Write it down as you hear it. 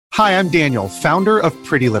Hi, I'm Daniel, founder of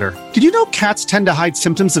Pretty Litter. Did you know cats tend to hide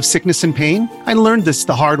symptoms of sickness and pain? I learned this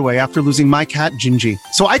the hard way after losing my cat, Gingy.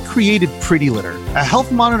 So I created Pretty Litter, a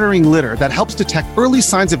health monitoring litter that helps detect early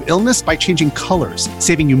signs of illness by changing colors,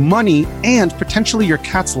 saving you money and potentially your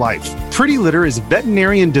cat's life. Pretty Litter is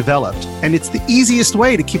veterinarian developed, and it's the easiest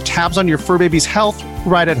way to keep tabs on your fur baby's health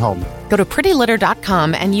right at home. Go to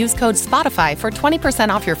prettylitter.com and use code SPOTIFY for 20%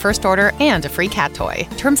 off your first order and a free cat toy.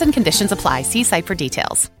 Terms and conditions apply. See site for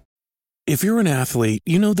details. If you're an athlete,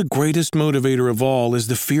 you know the greatest motivator of all is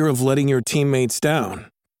the fear of letting your teammates down.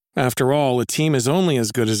 After all, a team is only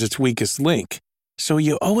as good as its weakest link. So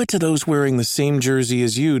you owe it to those wearing the same jersey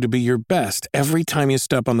as you to be your best every time you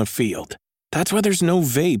step on the field. That's why there's no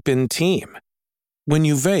vape in team. When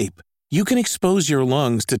you vape, you can expose your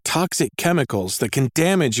lungs to toxic chemicals that can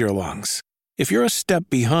damage your lungs. If you're a step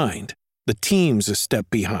behind, the team's a step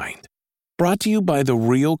behind. Brought to you by The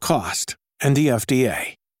Real Cost and the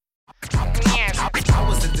FDA. I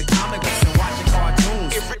was at the comic books and watching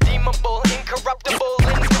cartoons. Irredeemable, incorruptible,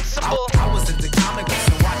 invincible. I was at the comic books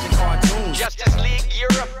and watching cartoons. Justice League,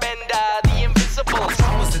 Europe, and the Invincibles.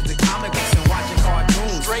 I was at the comic books and watching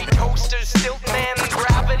cartoons. Straight toasters, Stiltman, and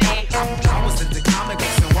Gravity. I was at the comic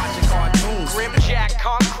books and watching cartoons. Grimjack,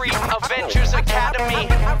 Concrete, Avengers Academy.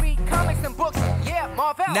 I read comics and books, yeah,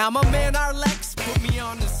 Marvel. Now my man Arlex put me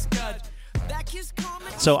on the scud.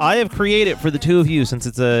 So I have created for the two of you, since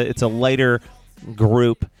it's a lighter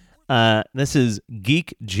group. This is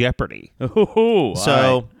Geek Jeopardy. Ooh,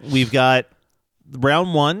 so we've got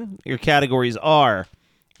round one. Your categories are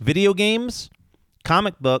video games,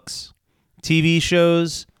 comic books, TV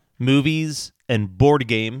shows, movies, and board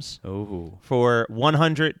games. Ooh. For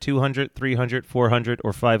 $100, $200, $300, $400,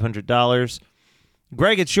 or $500.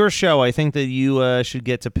 Greg, it's your show. I think that you should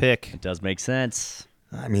get to pick. It does make sense.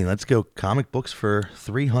 I mean, let's go comic books for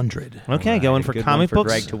 $300. Okay, going for Good comic one for books.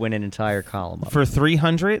 Greg to win an entire column. For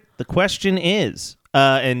 $300, the question is,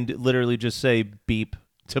 and literally just say beep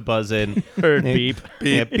to buzz in. Beep.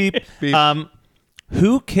 Yeah, beep.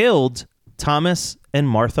 Who killed Thomas and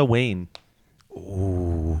Martha Wayne?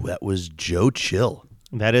 Ooh, that was Joe Chill.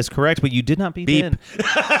 That is correct, but you did not beep in. He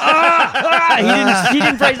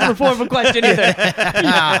didn't phrase it in the form of a question either.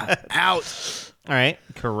 Out. All right,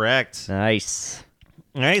 correct. Nice.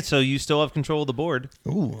 All right, so you still have control of the board.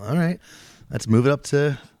 Ooh, all right. Let's move it up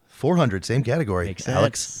to 400, same category. Makes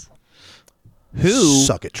Alex. sense. Who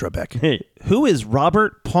Suck it, Trebek. Hey. Who is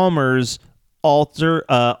Robert Palmer's alter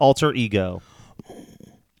ego?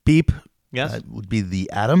 Beep. Yes, That would be the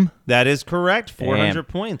Atom. that is correct. 400 Damn.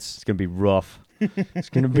 points. It's going to be rough. It's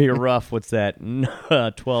going to be rough. What's that?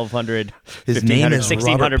 1,200, His name 1,500, is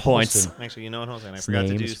 1,600 Robert points. Paulson. Actually, you know what? Hold on. I His forgot to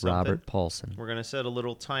do name's something. Robert Paulson. We're going to set a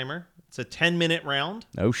little timer. It's a 10-minute round.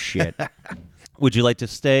 Oh, shit. Would you like to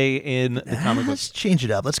stay in the comic book Let's change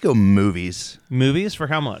it up. Let's go movies. movies for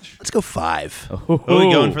how much? Let's go 5. Oh, are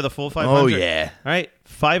we going for the full 500? Oh, yeah. All right,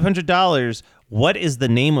 $500. What is the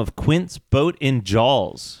name of Quint's boat in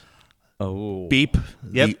Jaws? Oh. Beep.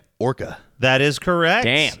 Yep. The Orca. That is correct.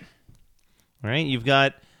 Damn. All right, you've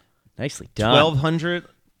got Nicely done. 1,200.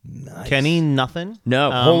 Nice. Kenny, nothing. No,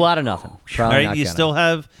 a whole lot of nothing. All Probably right, not you gonna. still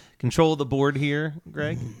have control of the board here,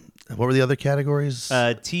 Greg. What were the other categories?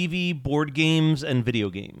 TV, board games, and video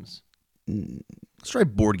games. Let's try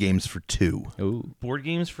board games for 2. Ooh. Board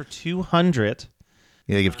games for 200.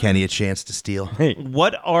 You gotta give Kenny a chance to steal. Hey.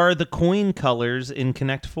 What are the coin colors in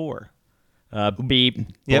Connect 4? Beep,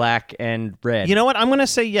 Yep. black, and red. You know what? I'm going to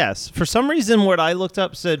say yes. For some reason, what I looked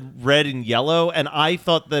up said red and yellow, and I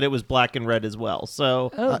thought that it was black and red as well.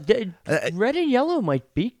 So red and yellow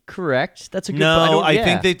might be correct. That's a good no, point. I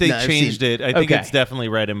think that they No, I've changed seen- it. I think Okay. it's definitely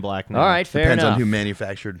red and black now. All right, fair Depends enough. on who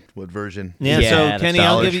manufactured what version. Yeah, Yeah, so that's Kenny,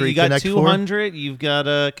 I'll Dollar give you. Tree You got Connect 200. You've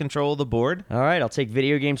got control of the board. All right, I'll take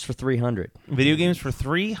video games for 300. Video games for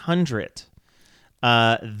 300.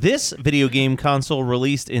 This video game console,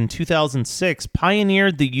 released in 2006,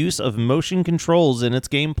 pioneered the use of motion controls in its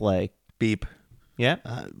gameplay. Beep. Yeah,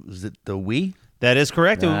 Was it the Wii? that is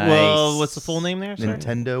correct. Nice. Well, what's the full name there? Sorry?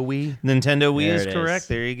 Nintendo Wii? Nintendo Wii There is it correct. is.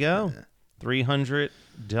 There you go.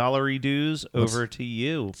 $300 dues over to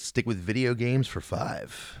you. Stick with video games for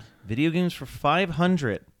 5. Video games for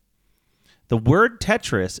 500. The word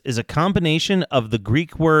Tetris is a combination of the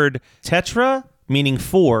Greek word tetra, meaning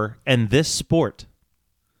 4, and this sport.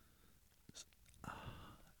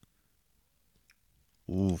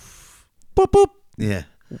 Oof. Boop, boop. Yeah.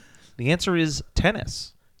 The answer is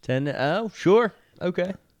tennis. 10. Oh, sure.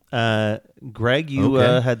 Okay. Greg, you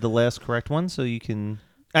Okay. had the last correct one, so you can...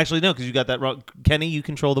 Actually, no, because you got that wrong. Kenny, you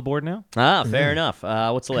control the board now. Fair enough.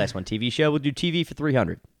 What's the last one? TV show? We'll do TV for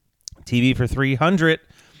 300. TV for 300.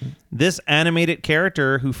 This animated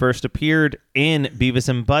character who first appeared in Beavis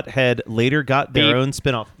and Butthead later got their Beep. own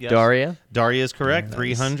spinoff. Yes. Daria. Daria is correct.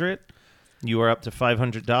 300. You are up to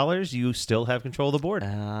 $500. You still have control of the board.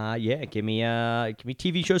 Yeah. Give me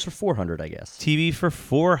TV shows for 400, I guess. TV for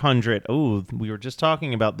 400. Oh, we were just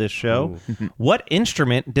talking about this show. What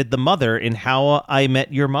instrument did the mother in How I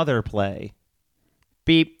Met Your Mother play?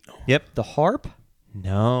 Beep. Yep. The harp.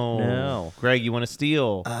 No. Greg, you want to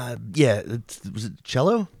steal? Yeah, was it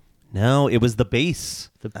cello? No, it was the bass.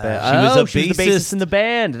 She was a the bassist. bassist in the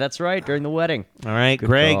band. That's right, during the wedding. All right, Good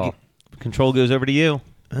Greg, call. control goes over to you.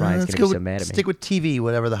 Ryan's Let's gonna go be so mad at me. Stick with TV,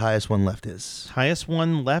 whatever the highest one left is. Highest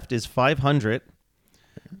one left is 500.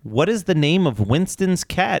 What is the name of Winston's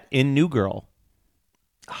cat in New Girl?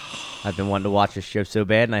 I've been wanting to watch this show so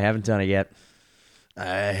bad, and I haven't done it yet. I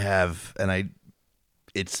have, and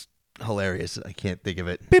it's hilarious. I can't think of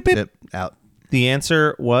it. Beep, beep. Yep, out. The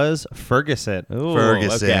answer was Ferguson. Ooh,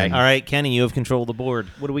 Ferguson. Okay. All right, Kenny, you have control of the board.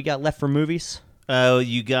 What do we got left for movies?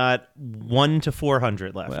 You got 1 to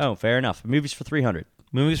 400 left. Oh, fair enough. Movies for 300.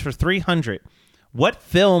 Movies for 300. What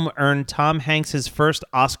film earned Tom Hanks his first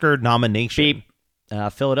Oscar nomination? Beep.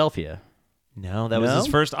 Philadelphia. No, that was No? his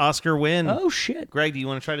first Oscar win. Oh, shit. Greg, do you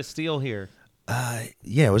want to try to steal here?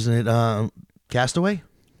 Yeah, wasn't it Castaway?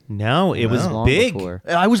 No, it was Long Big. before.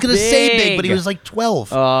 I was going to say Big, Big. but he was like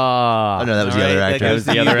 12. Oh, no, that was All the other right, actor. That goes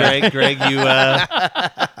to you, Greg. Greg, you...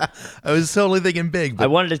 I was totally thinking Big. I But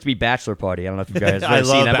wanted it to be Bachelor Party. I don't know if you guys have I ever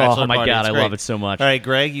love seen that. Bachelor Oh, my Party. God. It's I great. love it so much. All right,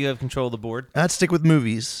 Greg, you have control of the board. let's stick with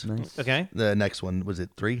movies. Okay. The next one, was it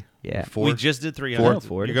 3? Yeah. 4? We just did 300.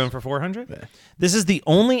 Four. You're going for 400? This is the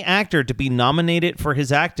only actor to be nominated for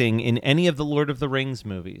his acting in any of the Lord of the Rings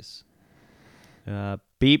movies.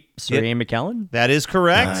 Beep. Sir Ian McKellen. That is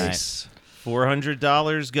correct. Nice.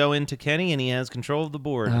 $400 go into Kenny, and he has control of the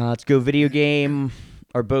board. Let's go video game.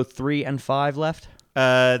 Are both 3 and 5 left?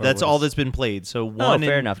 That's all that's been played. So one.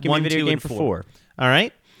 fair and, enough. Give me a one, video 2, game and for 4. 4. All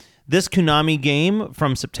right. This Konami game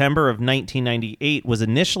from September of 1998 was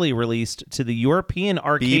initially released to the European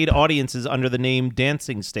arcade audiences under the name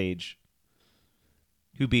Dancing Stage.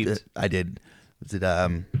 Who beeped? I did. Was it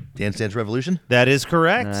Dance Dance Revolution? That is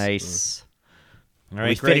correct. Nice. All Are right,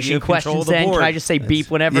 we Greg, you finishing have control questions of the then? board. Can I just say beep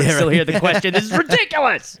whenever and still hear the question? This is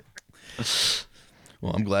ridiculous.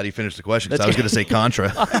 Well, I'm glad he finished the question because I was going to say Contra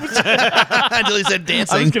until he said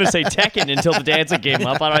dancing. I was going to say Tekken until the dancing came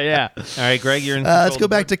up. Yeah. All right, Greg, you're in control Let's of go the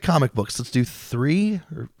back board. to comic books. Let's do 3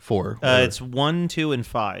 or 4. It's 1, 2, and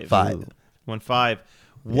 5. 5. 1, 5.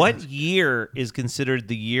 What year is considered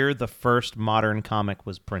the year the first modern comic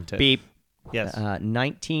was printed? Beep. Yes.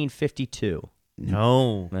 1952. No.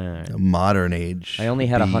 All right. A modern age. I only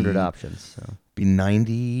had 100 options. So. Be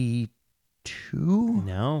 92?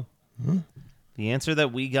 No. The answer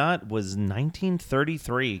that we got was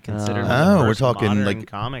 1933, considered when Oh, the we're first talking modern like-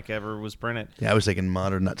 comic ever was printed. Yeah, I was thinking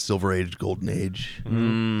modern, not Silver Age, Golden Age. 38.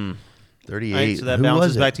 All right, so that Who bounces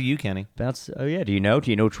was it? back to you, Kenny. Oh yeah. Do you know? Do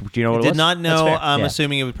you know what it was? Did not know. That's fair. I'm Yeah.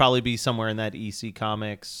 assuming it would probably be somewhere in that EC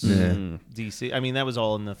Comics, DC. I mean, that was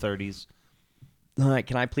all in the 30s. All right.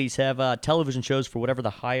 Can I please have television shows for whatever the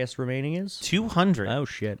highest remaining is? 200. Oh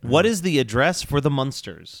shit. What is the address for the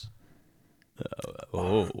Munsters?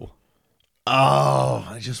 Oh,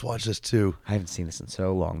 I just watched this too. I haven't seen this in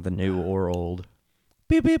so long. The new or old.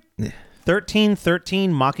 Beep, beep.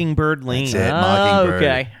 1313 Mockingbird Lane. That's it. Mockingbird.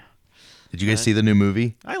 Okay. Did you guys see the new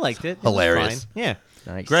movie? I liked it. It was Hilarious. fine. Yeah.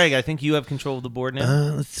 Nice. Greg, I think you have control of the board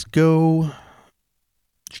now. Let's go.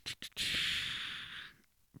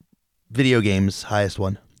 Video games, highest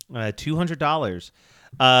one. $200.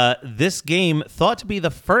 This game, thought to be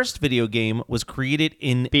the first video game, was created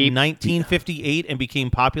in Beep. 1958 and became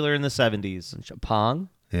popular in the 70s. Pong.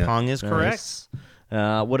 Yeah. Pong is correct.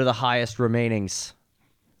 Nice. What are the highest remainings?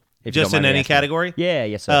 If you Just don't in mind me any asking. category? Yeah.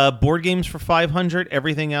 Yes. Sir. Board games for 500.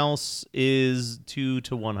 Everything else is 2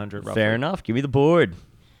 to 100. Roughly. Fair enough. Give me the board.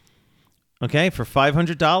 Okay, for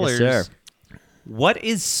 $500. Yes, sir. What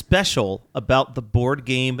is special about the board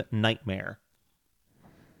game Nightmare?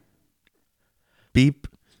 Beep.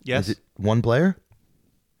 Yes. Is it one player?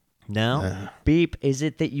 No. Beep. Is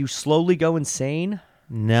it that you slowly go insane?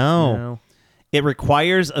 No. It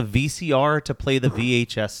requires a VCR to play the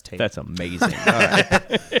VHS tape. That's amazing. All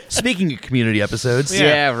right. Speaking of community episodes.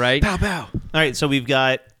 Yeah. Right. Pow, pow. All right, so we've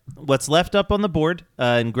got what's left up on the board,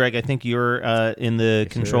 and Greg, I think you're in the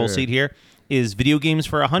control sir. seat here, is video games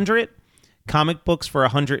for 100, comic books for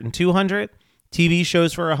 100 and 200, TV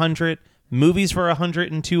shows for 100, movies for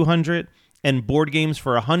 100 and 200, and board games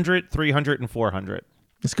for 100, 300, and 400.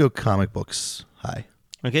 Let's go comic books high.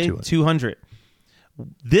 Okay, 200. 200.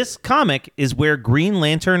 This comic is where Green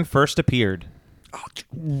Lantern first appeared.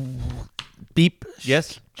 Beep.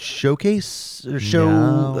 Yes? showcase or show?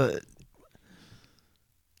 No.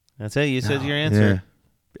 That's it. You said your answer.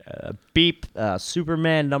 Beep.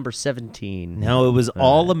 Superman number 17. No, it was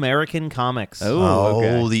All American Comics.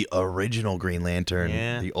 Okay. The original Green Lantern.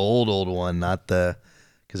 Yeah. The old one, not the...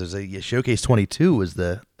 Because there's a Showcase 22 was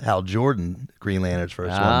the Hal Jordan Green Lantern's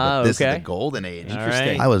first one. But this is the Golden Age.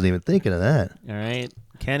 Interesting. I wasn't even thinking of that. All right.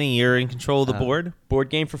 Kenny, you're in control of the board. Board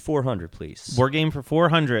game for 400, please. Board game for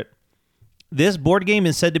 400. This board game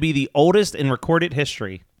is said to be the oldest in recorded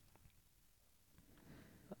history.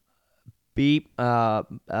 Beep. Oh,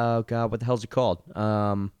 God. What the hell's it called? If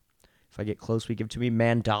I get close, we give it to me.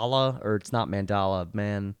 Mandala. Or it's not Mandala.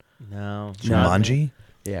 No. Jumanji?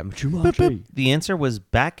 Yeah, Jumanji. The answer was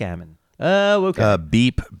backgammon. Oh, okay.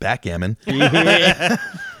 Beep. Backgammon.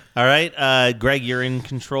 All right. Greg, you're in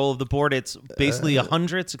control of the board. It's basically a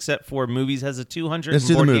hundreds, except for movies has a 200. Let's and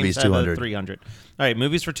do the board movies, games have a 200. 300. All right.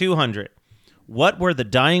 Movies for 200. What were the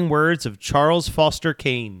dying words of Charles Foster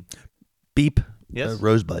Kane? Beep. Yes.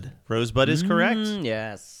 Rosebud. Rosebud is correct.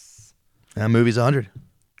 Yes. Movies 100.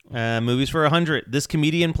 Movies for 100. This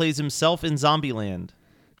comedian plays himself in Zombieland.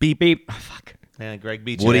 Beep. Beep. Oh, fuck. Greg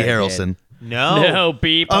beat you. Woody there. Harrelson. No. No,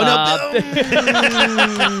 beep. Oh,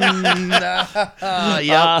 no.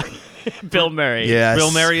 Yep. Bill Murray. Yes.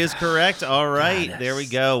 Bill Murray is correct. All right, there we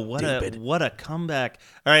go. What a comeback.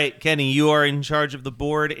 All right, Kenny, you are in charge of the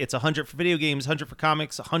board. It's 100 for video games, 100 for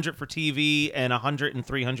comics, 100 for TV, and 100 and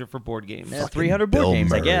 300 for board games. Yeah, 300 board Bill games,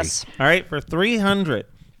 Murray. I guess. All right, for 300,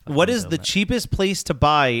 what is the cheapest place to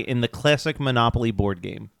buy in the classic Monopoly board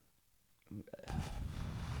game?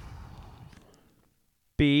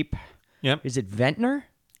 Beep. Yep. Is it Ventnor?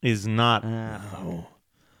 Is not. All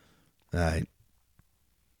right.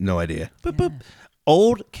 No idea. Boop, boop.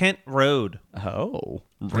 Old Kent Road. Oh,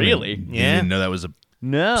 really? Yeah. Didn't know that was a...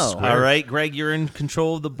 No. All right, Greg, you're in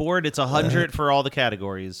control of the board. It's 100 for all the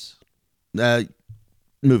categories.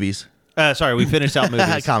 Movies. Sorry, we finished out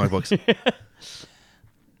movies. Comic books. For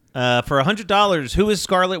 $100, who is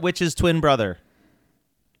Scarlet Witch's twin brother?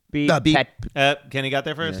 Beep. Beep. Kenny got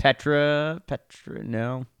there first? Petra.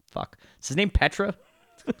 No. Fuck. Is his name Petra?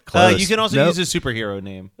 Close. You can also Nope. use a superhero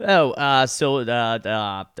name. Oh, oh my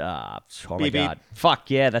Beep, beep. God.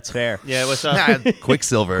 Fuck, yeah, that's fair. Yeah, what's up?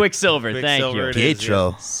 Quicksilver. Quicksilver, thank Quicksilver you. it is,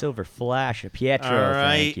 Pietro. Silver Flash, Pietro, All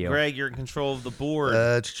right, thank you. Greg, you're in control of the board.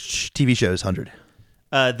 TV shows, 100.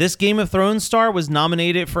 This Game of Thrones star was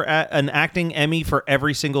nominated for an acting Emmy for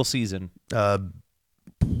every single season.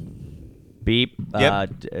 Beep. Yep.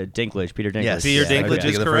 Dinklage, Peter Dinklage. Yes. Peter Dinklage Think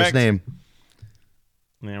is of the correct. first name.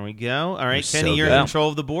 There we go. All right, He's Kenny, so you're good. in control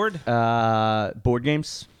of the board. Board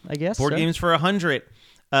games, I guess. Board games for 100.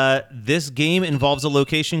 This game involves a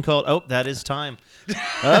location called... Oh, that is time.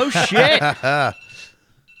 Oh, shit. All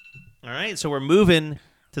right, so we're moving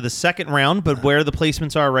to the second round, but where the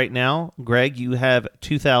placements are right now, Greg, you have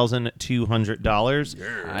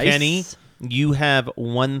 $2,200. Nice. Kenny, you have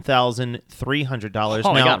 $1,300.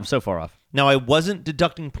 Oh, my Now- God, I'm so far off. Now, I wasn't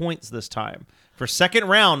deducting points this time. For second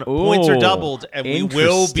round, points are doubled, and we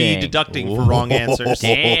will be interesting. deducting for wrong answers.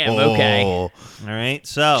 Damn, okay. All right,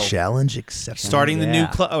 so Challenge accepted. starting the new Yeah.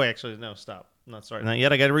 club. Oh, actually, no, stop. I'm not starting that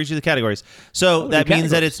yet. I got to read you the categories. So that new means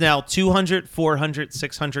that categories. it's now 200, 400,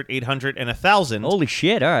 600, 800, and 1,000. Holy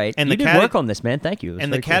shit, all right. And you the did work on this, man. Thank you. That's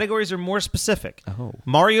And the very cool. categories are more specific. Oh.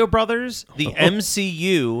 Mario Brothers, the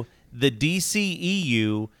MCU, the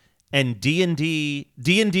DCEU, and D&D,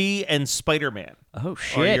 and Spider-Man Oh, are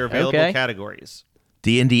shit. your available Okay. categories.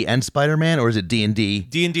 D&D and Spider-Man, or is it D&D?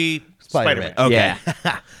 D&D, Spider-Man. Spider-Man. Okay.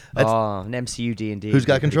 Yeah. Oh, an MCU D&D. Who's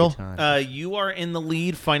got would be a control? good time. You are in the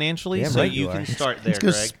lead financially, Yeah, so right, you you can are. start there, Let's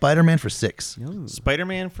go Greg. Spider-Man for 6.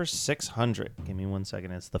 Spider-Man for 600. Give me 1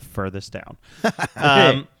 second. It's the furthest down.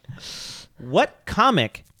 What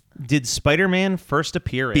comic did Spider-Man first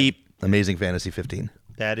appear in? Beep. Amazing Fantasy 15.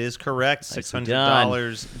 That is correct.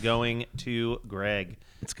 $600 going to Greg.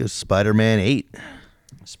 Let's go Spider-Man 8.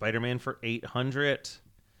 Spider-Man for 800.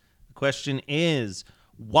 The question is,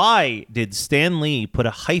 why did Stan Lee put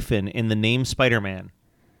a hyphen in the name Spider-Man?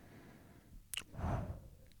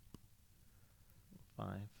 5,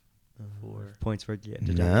 4. Points for yeah.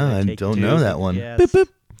 No, I don't know that one. Yes. Boop, boop.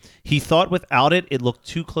 He thought without it, it looked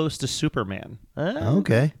too close to Superman.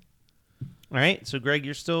 Okay. All right, so Greg,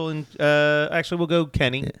 you're still in. Actually, we'll go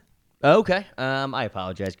Kenny. Okay. I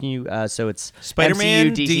apologize. Can you? So it's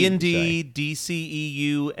Spider-Man, MCU, DC, D&D,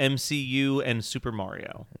 DCEU, MCU, and Super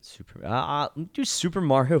Mario. Do Super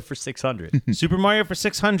Mario for 600. Super Mario for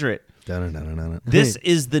 600. Dun-dun-dun-dun-dun. This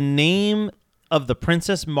is the name of the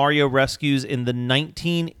Princess Mario rescues in the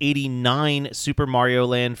 1989 Super Mario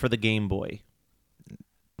Land for the Game Boy.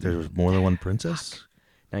 There's more than one princess?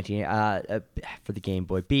 For the Game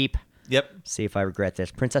Boy. Beep. Yep. See if I regret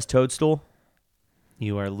this. Princess Toadstool.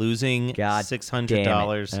 You are losing God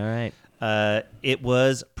 $600. All right. It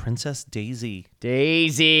was Princess Daisy.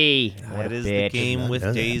 Daisy. That is the game with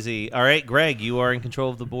Daisy. All right, Greg, you are in control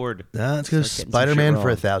of the board. Let's go Spider-Man for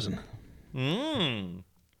 1,000. You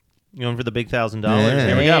going for the big $1,000? Yeah.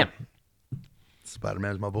 Here we go.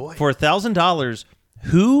 Spider-Man's my boy. For $1,000,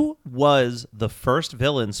 who was the first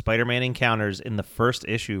villain Spider-Man encounters in the first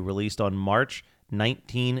issue released on March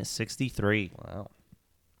 1963? Wow.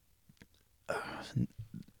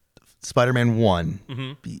 Spider-Man 1.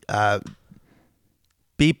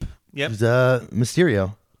 Beep. Yep.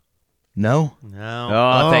 Mysterio. No? No.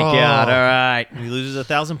 Oh, thank God. All right. He loses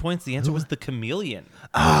 1,000 points. The answer was the Chameleon.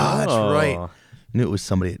 That's right. Knew it was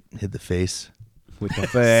somebody that hid the face. With the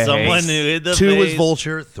face. Someone who hid the 2 was face.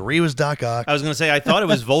 Vulture. 3 was Doc Ock. I was going to say, I thought it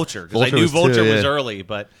was Vulture because I Vulture knew was Vulture 2, was yeah. early.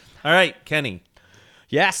 But all right, Kenny.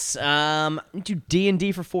 Yes. Do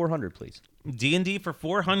D&D for 400, please. D&D for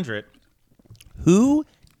 400. Who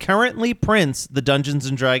currently prints the Dungeons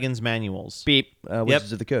and Dragons manuals? Beep.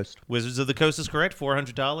 Wizards of the Coast. Wizards of the Coast is correct.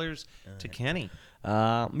 $400 to Kenny.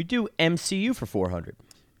 We do MCU for 400.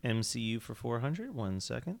 MCU for 400. 1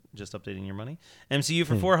 second. Just updating your money. MCU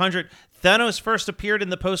for 400. Thanos first appeared in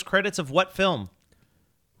the post-credits of what film?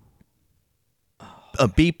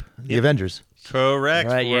 Beep. The Avengers. Correct.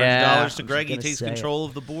 Right, $400 yeah. to Greg. He takes control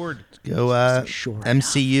of the board. Go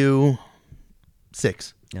MCU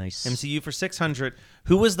 6. Nice. MCU for 600.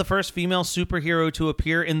 Who was the first female superhero to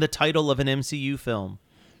appear in the title of an MCU film?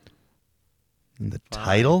 The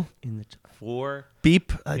title? 4.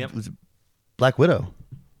 Beep. Yep. Was it Black Widow?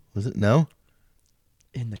 Was it? No?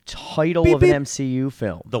 In the title Beep, of beep. an MCU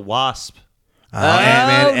film. The Wasp.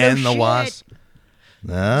 Ant-Man no and the shit. Wasp.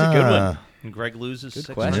 That's a good one. And Greg loses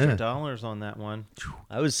question. $600 on that one.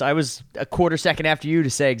 I was a quarter second after you to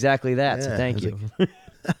say exactly that, so Yeah, thank I you.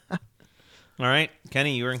 All right,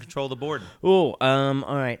 Kenny, you are in control of the board. Oh, all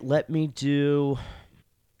right. Let me do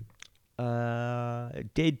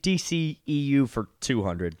DCEU for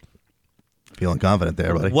 200. Feeling confident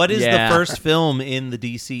there, buddy. What is Yeah. the first film in the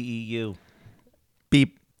DCEU?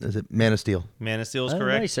 Beep. Is it Man of Steel? Man of Steel is Oh,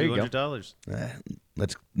 correct. nice. There you go. $200.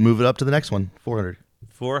 Let's move it up to the next one. 400.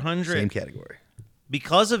 400. Same category.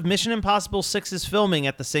 Because of Mission Impossible 6's filming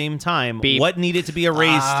at the same time, Beep. what needed to be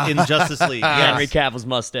erased in Justice League? Henry Yes. Cavill's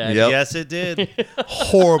mustache. Yep. Yes, it did.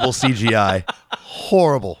 Horrible CGI.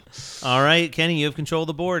 Horrible. All right, Kenny, you have control of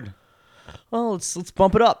the board. Well, let's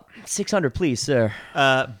bump it up. 600, please, sir.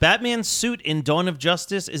 Batman's suit in Dawn of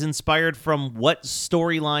Justice is inspired from what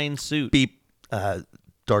storyline suit? Beep.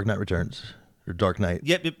 Dark Knight Returns. Or Dark Knight.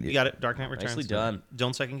 Yep, you got it. Dark Knight Returns. Nicely done.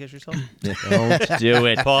 Don't second guess yourself. Don't do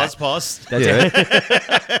it. Pause. All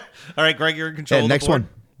right, Greg, you're in control of the Next board. one.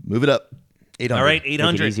 Move it up. 800. All right, Make it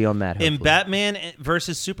 800. easy on that, In hopefully. Batman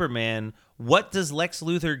versus Superman, what does Lex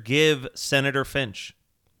Luthor give Senator Finch?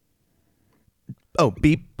 Oh,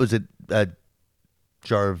 beep. Was it a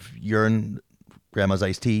jar of urine, grandma's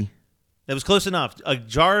iced tea? That was close enough. A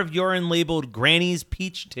jar of urine labeled Granny's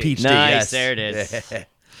Peach Tea. Peach tea, Nice. yes. There it is.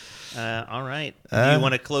 All right. Do you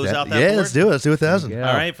want to close out that Yeah, board? let's do it. Let's do 1,000. Yeah.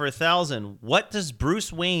 All right, for 1,000. What does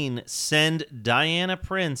Bruce Wayne send Diana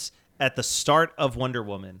Prince at the start of Wonder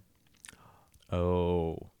Woman?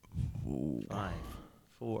 Oh. 5,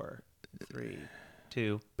 4, 3,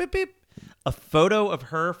 2. Beep beep. A photo of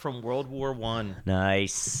her from World War I.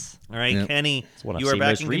 Nice. All right, Yep. Kenny, what I've you are seen back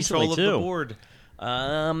most in recently, control of the too. board.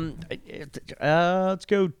 Let's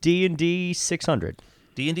go D&D 600.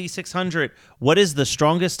 D&D 600. What is the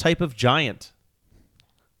strongest type of giant?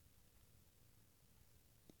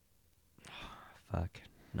 Fuck.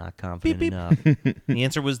 Not confident Beep, beep. enough. The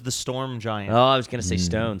answer was the storm giant. Oh, I was going to say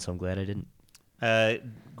stone, so I'm glad I didn't.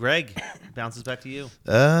 Greg, bounces back to you.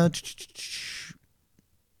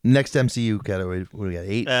 Next MCU category. What do we got?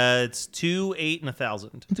 8? It's 2, 8, and 1,000.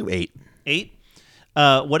 Let's do 8. 8.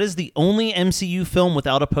 What is the only MCU film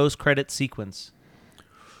without a post-credit sequence?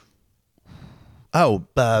 Oh,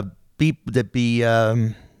 beep. Would that be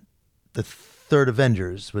the third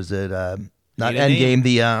Avengers? Was it not Need a Endgame?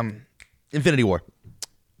 The Infinity War.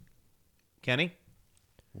 Kenny?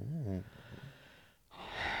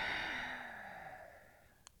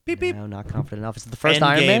 Beep, beep. No, not confident enough. Is it the first Endgame.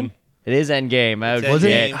 Iron Man? It is Endgame. It's Was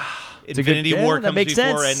it? Endgame. It's a good- Infinity War that comes makes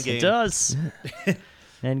before sense. Endgame. It does.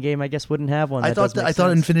 Endgame, I guess, wouldn't have one. I That thought does make I thought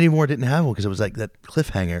sense. Infinity War didn't have one because it was like that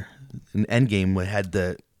cliffhanger. And Endgame had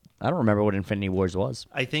the. I don't remember what Infinity Wars was.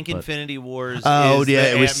 I think Infinity Wars Oh, is yeah,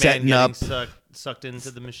 the it was Ant-Man setting getting up- sucked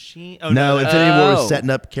into the machine. Oh, No, that- Infinity War Oh. was setting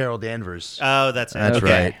up Carol Danvers. Oh, that's it. That's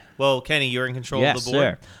okay. right. Well, Kenny, you're in control Yes, of the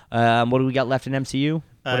board. sir. What do we got left in MCU?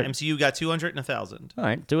 MCU got 200 and 1,000. All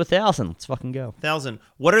right, do 1,000. Let's fucking go. 1,000.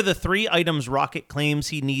 What are the 3 items Rocket claims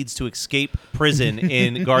he needs to escape prison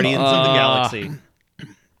in Guardians of the Galaxy?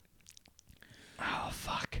 Oh,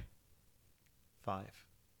 fuck. 5,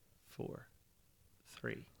 4,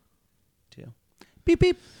 3, 2. Beep,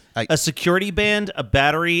 beep. A security band, a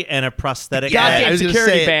battery, and a prosthetic Goddamn head.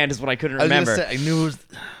 security band is what I couldn't remember. I knew it was...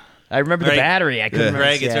 I remember the battery. I couldn't remember.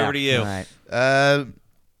 Greg, it's over to you. All right.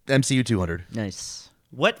 MCU 200. Nice.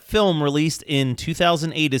 What film released in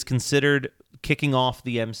 2008 is considered kicking off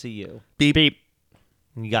the MCU? Beep. Beep.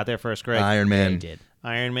 You got there first, Greg. Iron Man. Yeah, did.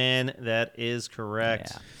 Iron Man, that is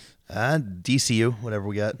correct. DCU, whatever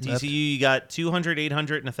we got. DCU, you got 200,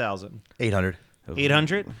 800, and 1,000. 800.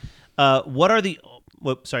 800. What are the...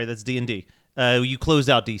 Whoops, sorry, that's D&D. You closed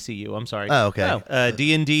out DCU. I'm sorry. Oh, okay.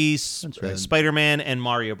 D&D, Spider-Man, and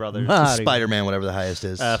Mario Brothers. Spider-Man, whatever the highest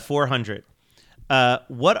is. 400.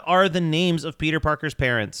 What are the names of Peter Parker's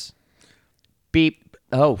parents? Beep.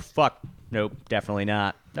 Oh, fuck. Nope, definitely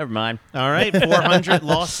not. Never mind. All right, 400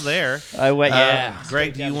 lost there. I went,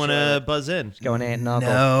 Greg, do you want to buzz in? Going aunt and uncle.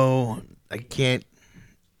 No, I can't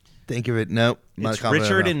think of it. Nope. It's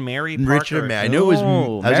Richard and Mary Parker. Richard and May. I knew it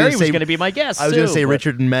was... Mary was going to be my guess, I was going to say but-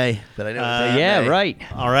 Richard and May, but I know it was yeah, May. right.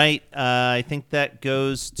 All right. I think that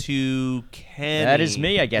goes to Kenny. That is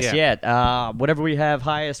me, I guess. Yeah. Whatever we have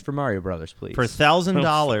highest for Mario Brothers, please. For $1,000.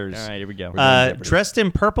 All right, here we go. Dressed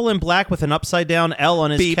in purple and black with an upside-down L on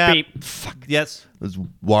his Beep, cap. beep. Fuck. Yes. It was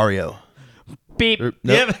Wario. Beep. Nope.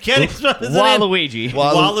 Yeah, but Kenny's Waluigi.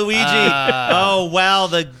 Waluigi. Oh, wow.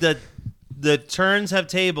 The turns have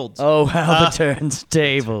tabled. Oh, how the turns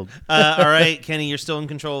tabled. All right, Kenny, you're still in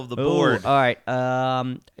control of the board. All right.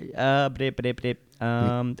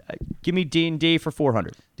 Give me D&D for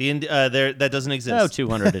 400. That doesn't exist. Oh,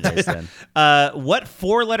 200 it is then. What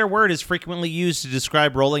 4-letter word is frequently used to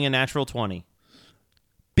describe rolling a natural 20?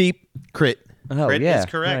 Beep. Crit. Oh, Crit yeah. is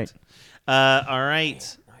correct. Right. All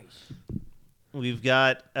right. We've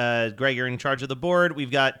got Greg, you're in charge of the board. We've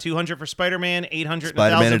got 200 for Spider-Man, 800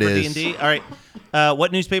 Spider-Man and 1,000 for it is. D&D. All right.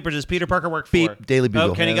 What newspaper does Peter Parker work for? Beep. Daily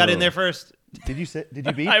Bugle. Oh, Kenny got in there first. Did you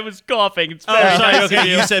beep? I was coughing. It's Oh, very sorry. nice Okay, of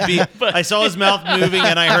you said beep. I saw his mouth moving,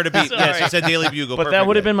 and I heard a beep. Sorry. Yes, you said Daily Bugle. But that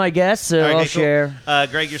would have been my guess, so All right, I'll okay, cool. share.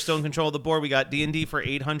 Greg, you're still in control of the board. We got D&D for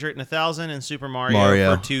 800 and 1,000, and Super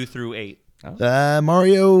Mario for 2 through 8.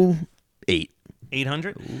 Mario 8.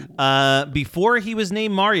 800. Before he was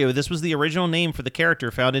named Mario, this was the original name for the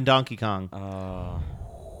character found in Donkey Kong.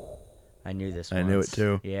 I knew this I knew it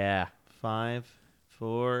too. Yeah. 5,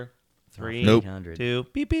 4, 3, Nope. 2,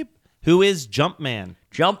 beep, beep. Who is Jumpman?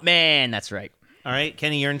 Jumpman, that's right. All right,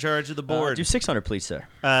 Kenny, you're in charge of the board. Do 600, please, sir.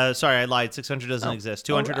 Sorry, I lied. 600 doesn't exist.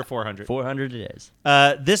 200 or 400. 400 it is.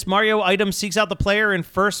 This Mario item seeks out the player in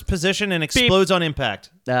first position and explodes on impact.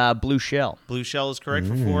 Blue shell. Blue shell is correct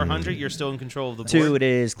for 400. You're still in control of the board. 2 it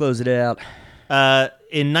is. Close it out.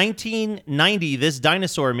 In 1990, this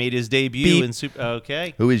dinosaur made his debut Beep. in Super...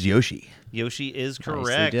 Okay. Who is Yoshi? Yoshi is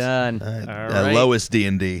correct. Nicely done. All right. Lowest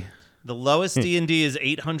D&D. The lowest D&D is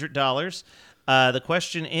 $800. The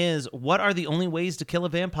question is, what are the only ways to kill a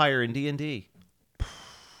vampire in D&D?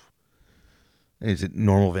 Is it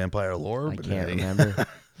normal vampire lore? I can't remember.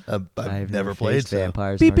 I've never played faced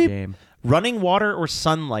vampires Beep, in our beep. game. Running water or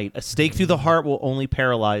sunlight. A stake through the heart will only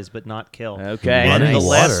paralyze but not kill. Okay. And Running the water.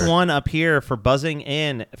 last one up here for buzzing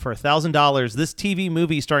in for $1,000. This TV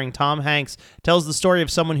movie starring Tom Hanks tells the story of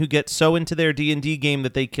someone who gets so into their D&D game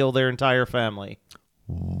that they kill their entire family.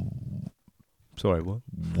 Sorry, what?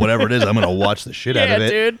 Whatever it is, I'm going to watch the shit out of it.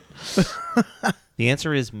 dude. The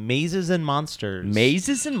answer is Mazes and Monsters.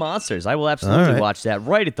 Mazes and Monsters. I will absolutely All right. watch that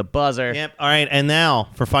right at the buzzer. Yep. All right. And now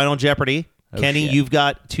for Final Jeopardy. Kenny, shit. you've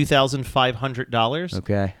got $2,500.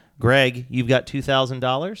 Okay. Greg, you've got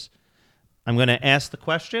 $2,000. I'm going to ask the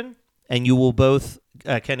question, and you will both...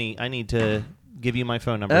 Kenny, I need to give you my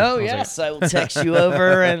phone number. Oh, One yes. second. I will text you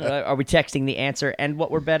over. And are we texting the answer and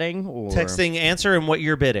what we're betting? Or? Texting answer and what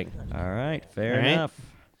you're bidding. All right. Fair All right. enough.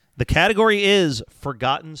 The category is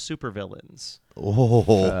Forgotten Supervillains.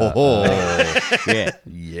 Yeah.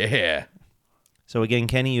 Yeah. So again,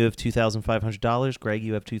 Kenny, you have $2,500. Greg,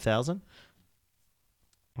 you have $2,000.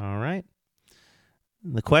 All right.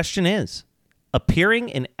 The question is, appearing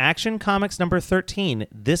in Action Comics number 13,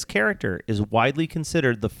 this character is widely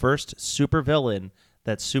considered the first supervillain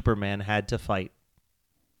that Superman had to fight.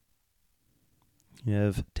 You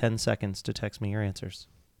have 10 seconds to text me your answers.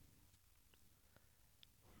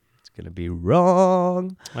 It's going to be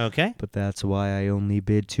wrong. Okay. But that's why I only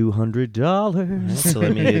bid $200. So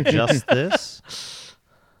let me adjust this.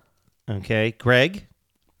 Okay, Greg,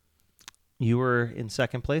 You were in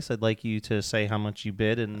second place. I'd like you to say how much you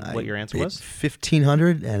bid and what your answer was.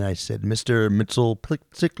 $1,500, and I said Mr. Mitchell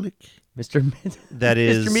Plicklick. That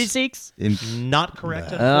is Mr. Meeseeks? Not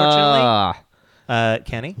correct, unfortunately.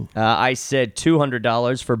 Kenny? I said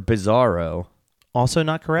 $200 for Bizarro. Also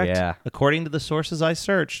not correct. Yeah. According to the sources I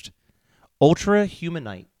searched, Ultra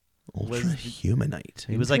Humanite. Humanite.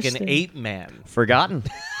 He was like an ape-man. Forgotten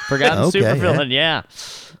Okay, supervillain, yeah.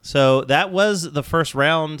 So that was the first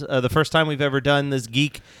round, the first time we've ever done this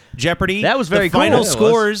Geek Jeopardy. That was very cool. The final cool.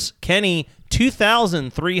 scores, Kenny,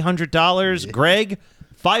 $2,300. Greg,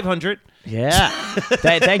 $500. Yeah.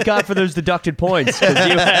 Thank God for those deducted points, because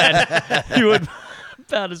you had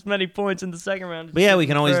about as many points in the second round. But yeah, we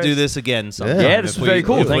can always do this again sometime. Yeah, this is very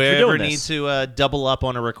cool. If Thanks we for ever doing need this. to double up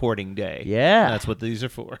on a recording day. Yeah. That's what these are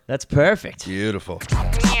for. That's perfect. Beautiful.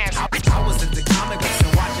 I was into comic books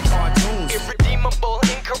and watching cartoons. Irredeemable,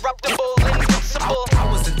 incorruptible, invincible.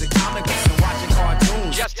 I was into comic books and watching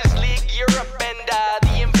cartoons. Justice League, Europe, and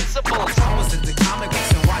the Invisibles. I was into comic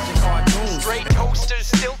books and watching cartoons. Straight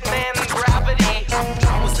toasters, Stiltman, and Gravity.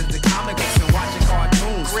 I was into comic books and watching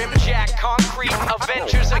cartoons. Grimjack, Concrete,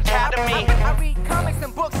 Avengers Academy. I read comics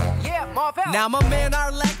and books, yeah, Marvel. Now my man,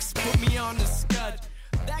 our Lex, put me on the scud.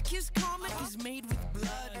 That kid's comic is made with